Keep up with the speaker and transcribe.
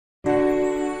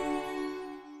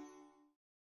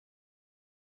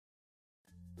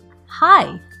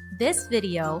Hi! This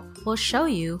video will show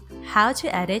you how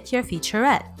to edit your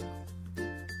featurette.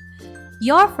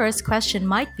 Your first question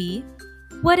might be,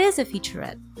 what is a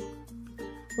featurette?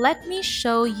 Let me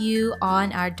show you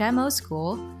on our demo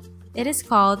school. It is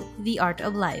called The Art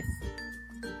of Life.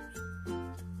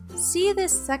 See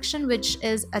this section which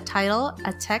is a title,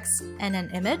 a text, and an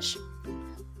image?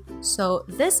 So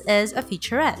this is a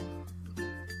featurette.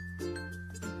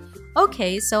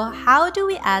 Okay, so how do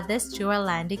we add this to our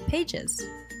landing pages?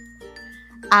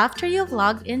 After you've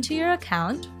logged into your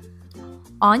account,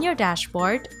 on your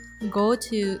dashboard, go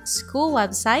to school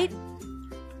website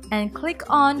and click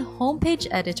on Homepage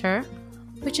Editor,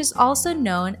 which is also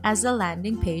known as the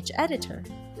landing page editor.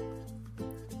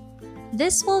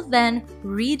 This will then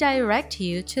redirect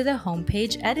you to the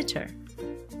homepage editor.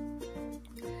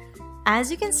 As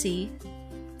you can see,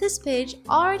 this page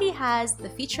already has the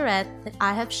featurette that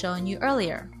I have shown you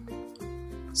earlier.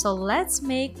 So let's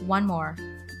make one more.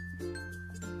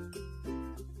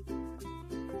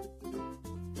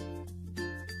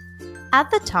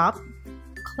 At the top,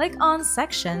 click on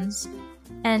Sections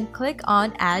and click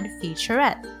on Add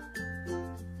Featurette.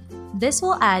 This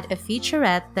will add a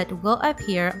featurette that will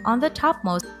appear on the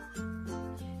topmost.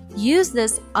 Use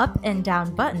this up and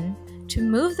down button to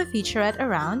move the featurette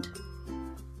around.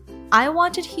 I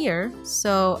want it here,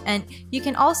 and you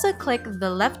can also click the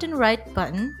left and right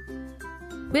button,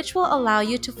 which will allow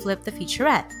you to flip the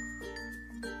featurette.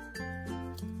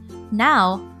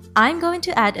 Now, I'm going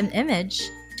to add an image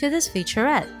to this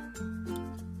featurette.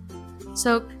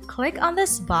 So click on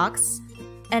this box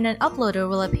and an uploader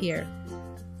will appear.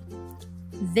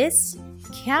 This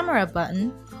camera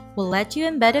button will let you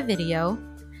embed a video,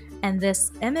 and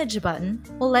this image button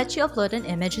will let you upload an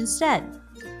image instead.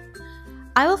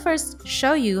 I will first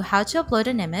show you how to upload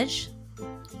an image.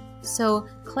 So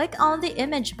click on the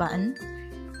image button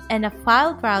and a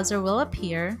file browser will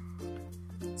appear.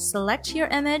 Select your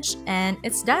image and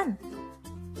it's done.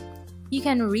 You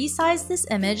can resize this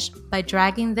image by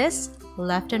dragging this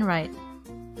left and right.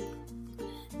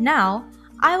 Now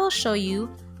I will show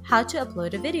you how to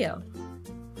upload a video.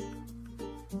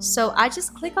 So I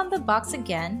just click on the box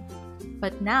again,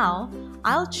 but now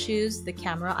I'll choose the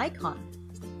camera icon.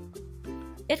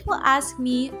 It will ask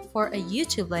me for a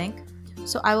YouTube link,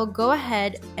 so I will go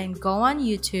ahead and go on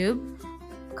YouTube,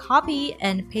 copy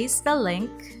and paste the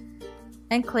link,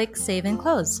 and click Save and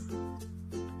Close.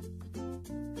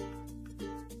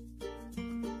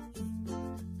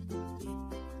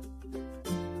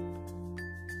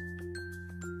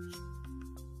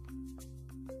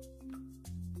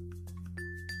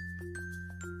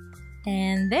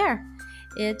 And there,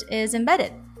 it is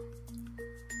embedded.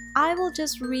 I will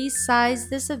just resize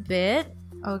this a bit,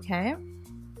 okay?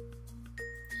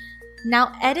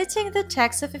 Now editing the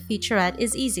text of a featurette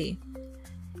is easy.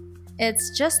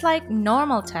 It's just like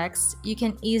normal text. You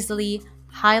can easily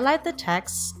highlight the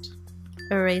text,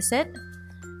 erase it,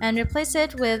 and replace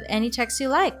it with any text you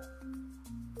like.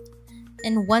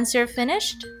 And once you're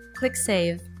finished, click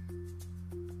Save.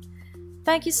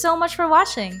 Thank you so much for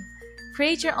watching.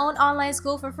 Create your own online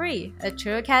school for free at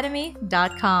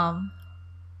trueacademy.com.